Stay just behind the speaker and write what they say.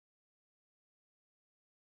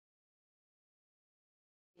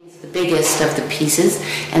It's the biggest of the pieces,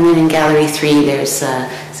 and then in Gallery 3 there's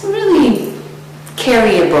some really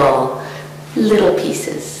carryable little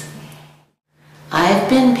pieces. I've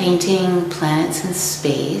been painting planets in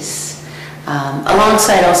space,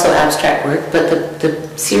 alongside also abstract work, but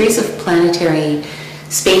the series of planetary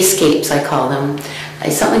spacescapes, I call them,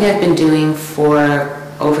 is something I've been doing for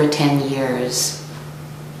over 10 years,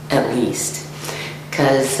 at least.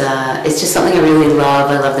 Because it's just something I really love.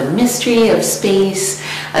 I love the mystery of space.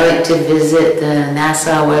 I like to visit the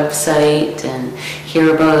NASA website and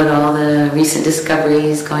hear about all the recent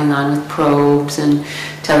discoveries going on with probes and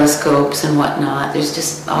telescopes and whatnot. There's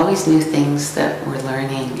just always new things that we're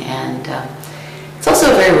learning, and it's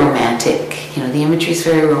also very romantic. You know, the imagery is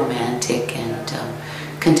very romantic and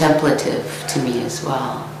contemplative to me as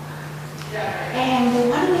well. And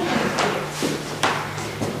what do we have here?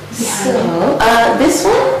 So, this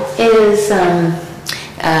one is,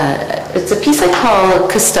 it's a piece I call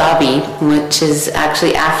Kostabi, which is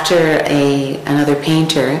actually after another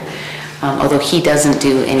painter, although he doesn't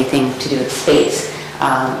do anything to do with space.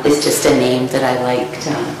 It's just a name that I liked.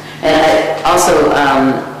 And also,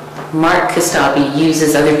 Mark Kostabi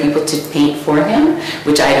uses other people to paint for him,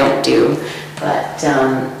 which I don't do, but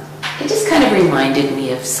it just kind of reminded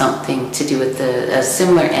me of something to do with a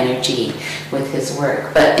similar energy with his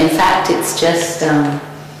work. But in fact, it's just some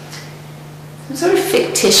sort of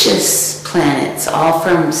fictitious planets, all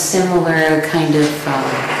from similar kind of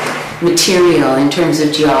material in terms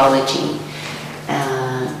of geology.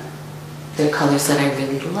 They're colors that I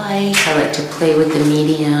really like. I like to play with the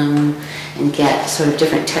medium and get sort of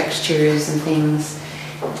different textures and things.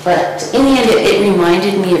 But in the end, it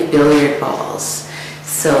reminded me of billiard balls.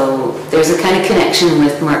 So there's a kind of connection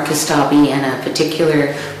with Mark Kostabi and a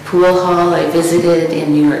particular pool hall I visited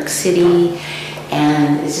in New York City,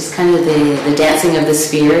 and it's just kind of the dancing of the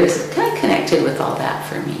spheres, kind of connected with all that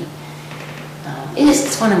for me.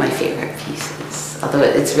 It's one of my favorite pieces, although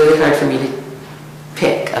it's really hard for me to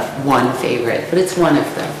pick one favorite, but it's one of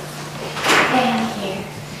them. And here.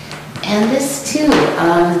 And this too.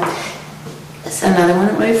 It's another one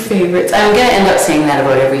of my favorites. I'm going to end up saying that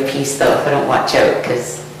about every piece, though, if I don't watch out,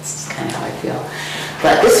 because it's just kind of how I feel.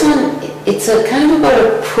 But this one, it's a kind of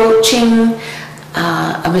about approaching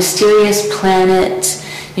a mysterious planet.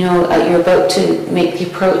 You know, you're about to make the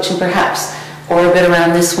approach and perhaps orbit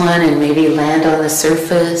around this one and maybe land on the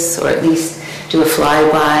surface, or at least do a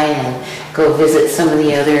flyby and go visit some of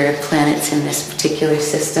the other planets in this particular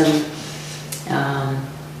system.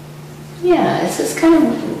 Yeah, it's just kind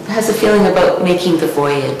of has a feeling about making the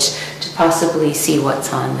voyage to possibly see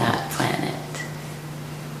what's on that planet.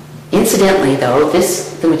 Incidentally, though,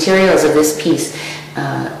 the materials of this piece,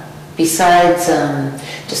 besides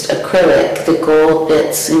just acrylic, the gold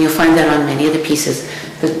bits, and you'll find that on many of the pieces,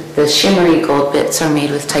 the shimmery gold bits are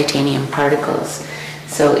made with titanium particles.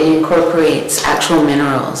 So it incorporates actual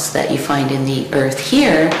minerals that you find in the Earth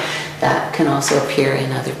here that can also appear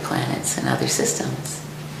in other planets and other systems.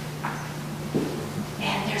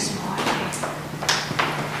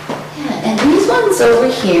 And these ones over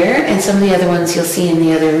here, and some of the other ones you'll see in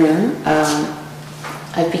the other room,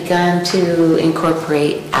 I've begun to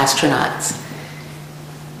incorporate astronauts.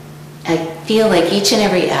 I feel like each and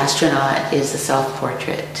every astronaut is a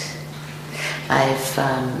self-portrait. I've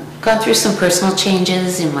gone through some personal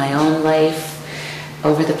changes in my own life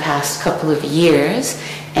over the past couple of years,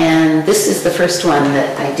 and this is the first one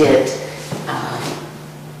that I did,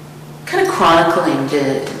 kind of chronicling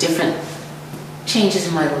the different changes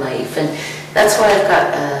in my life. And that's why I've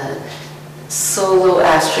got a solo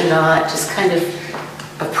astronaut just kind of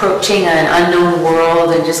approaching an unknown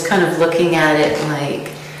world and just kind of looking at it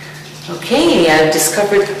like, okay, I've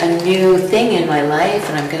discovered a new thing in my life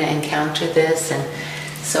and I'm going to encounter this and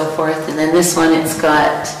so forth. And then this one, it's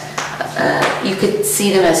got, you could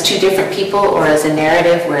see them as two different people or as a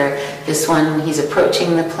narrative, where this one, he's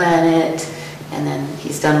approaching the planet and then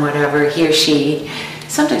he's done whatever, he or she.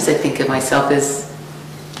 Sometimes I think of myself as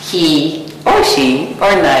he or she,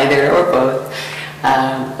 or neither, or both.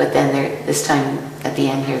 But then this time at the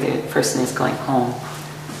end here, the person is going home.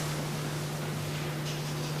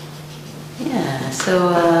 Yeah, so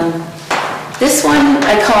this one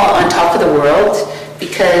I call On Top of the World,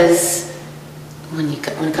 because when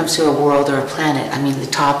it comes to a world or a planet, I mean the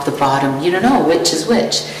top, the bottom, you don't know which is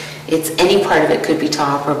which. It's any part of it could be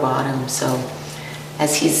top or bottom. So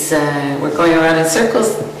as we're going around in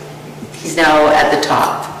circles, he's now at the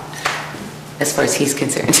top, as far as he's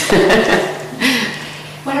concerned.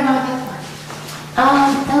 What about that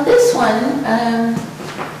one? Now this one,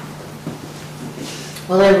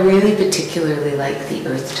 well, I really particularly like the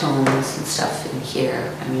earth tones and stuff in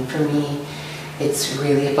here. I mean, for me, it's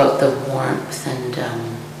really about the warmth and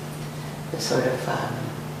the sort of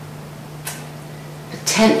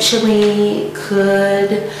potentially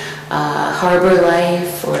could harbor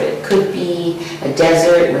life, or it could be a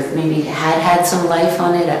desert with maybe had some life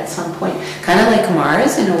on it at some point, kind of like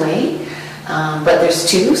Mars in a way, but there's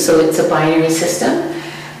two, so it's a binary system.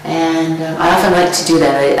 And I often like to do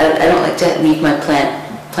that. I don't like to leave my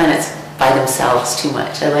planets by themselves too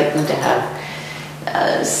much. I like them to have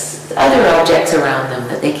other objects around them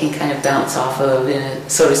that they can kind of bounce off of,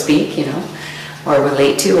 so to speak, or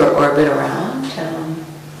relate to or orbit around.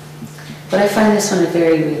 But I find this one a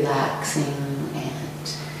very relaxing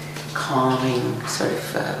and calming sort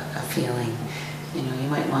of a feeling. You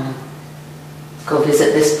might want to go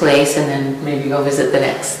visit this place and then maybe go visit the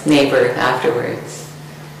next neighbor afterwards.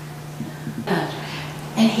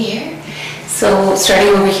 And here? So starting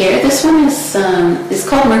over here, this one is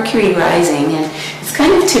called Mercury Rising, and it's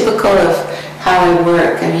kind of typical of how I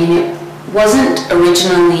work. I mean, it wasn't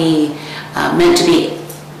originally meant to be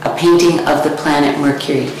a painting of the planet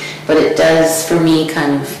Mercury, but it does, for me,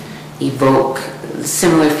 kind of evoke a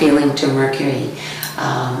similar feeling to Mercury.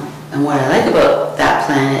 And what I like about that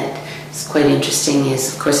planet, is quite interesting,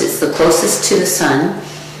 is, of course, it's the closest to the sun,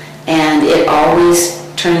 and it always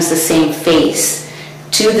turns the same face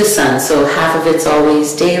to the sun, so half of it's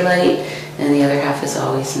always daylight and the other half is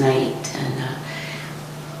always night. And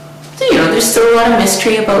there's still a lot of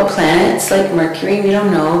mystery about planets like Mercury. We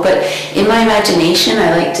don't know, but in my imagination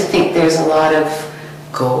I like to think there's a lot of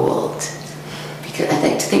gold, because I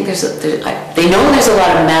like to think they know there's a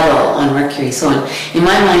lot of metal on Mercury, so in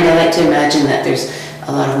my mind I like to imagine that there's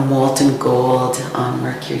a lot of molten gold on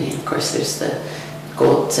Mercury, and of course there's the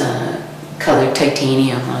gold colored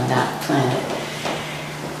titanium on that planet.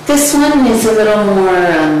 This one is a little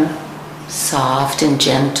more soft and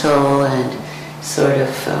gentle and sort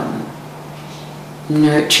of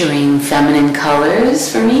nurturing feminine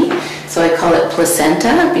colors for me. So I call it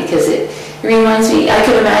placenta because it reminds me, I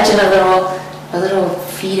could imagine a little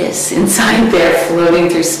fetus inside there floating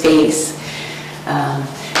through space.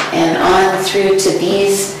 And on through to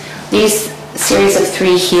these series of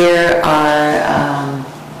 3 here are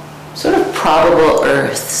sort of probable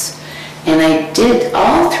Earths. And I did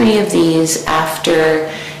all 3 of these after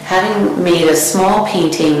having made a small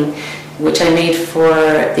painting which I made for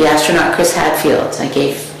the astronaut Chris Hadfield. I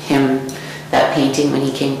gave him that painting when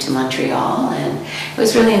he came to Montreal, and I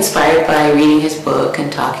was really inspired by reading his book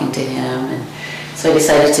and talking to him, and so I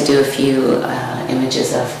decided to do a few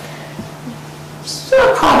images of sort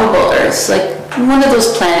of probable Earths, like one of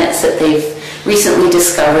those planets that they've recently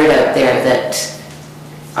discovered out there that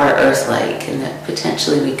are Earth-like and that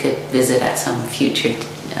potentially we could visit at some future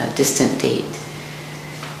distant date.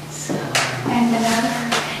 So, and another.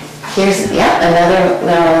 Here's another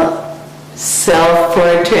little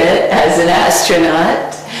self-portrait as an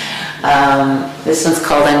astronaut. This one's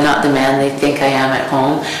called "I'm Not the Man They Think I Am at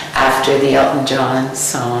Home," after the Elton John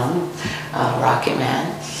song "Rocket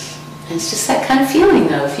Man." And it's just that kind of feeling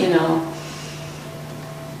of,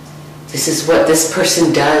 this is what this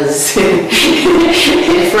person does for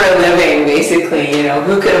a living, basically.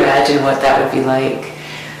 Who could imagine what that would be like?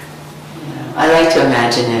 I like to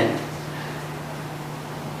imagine it.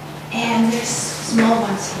 And there's small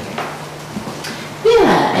ones here.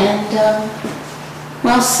 Yeah, and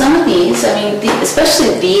well, some of these, I mean,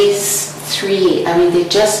 especially these 3, I mean, they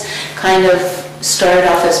just kind of started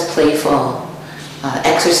off as playful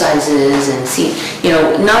exercises,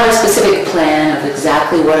 and not a specific plan of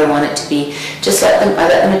exactly what I want it to be. Just I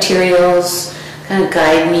let the materials kind of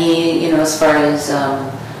guide me, as far as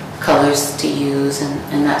colors to use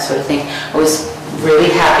and that sort of thing. I was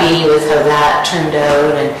really happy with how that turned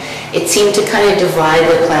out, and it seemed to kind of divide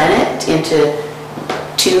the planet into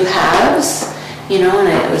 2 halves, and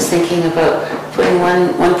I was thinking about putting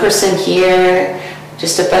one person here,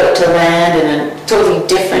 just about to land, and a totally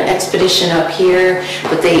different expedition up here,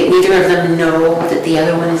 but neither of them know that the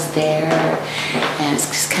other one is there, and it's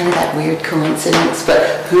just kind of that weird coincidence, but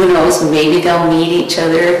who knows, maybe they'll meet each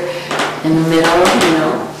other in the middle,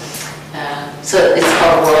 So it's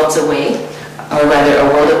called Worlds Away, or rather A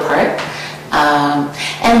World Apart.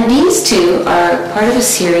 And these 2 are part of a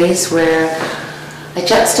series where I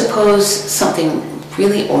juxtapose something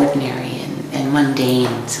really ordinary and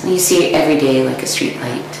mundane, something you see every day like a street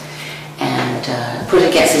light, and put it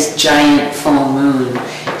against this giant full moon,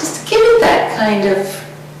 just to give it that kind of,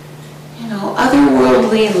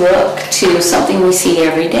 otherworldly look to something we see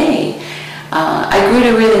every day. I grew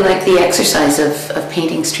to really like the exercise of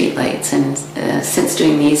painting streetlights, and since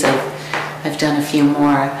doing these I've done a few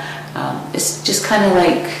more. It's just kind of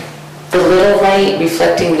like the little light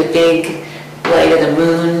reflecting the big light of the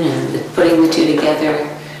moon and putting the two together.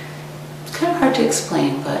 It's kind of hard to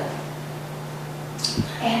explain, but...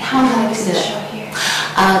 And how long is the show here?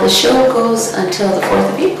 The show goes until the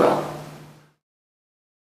 4th of April.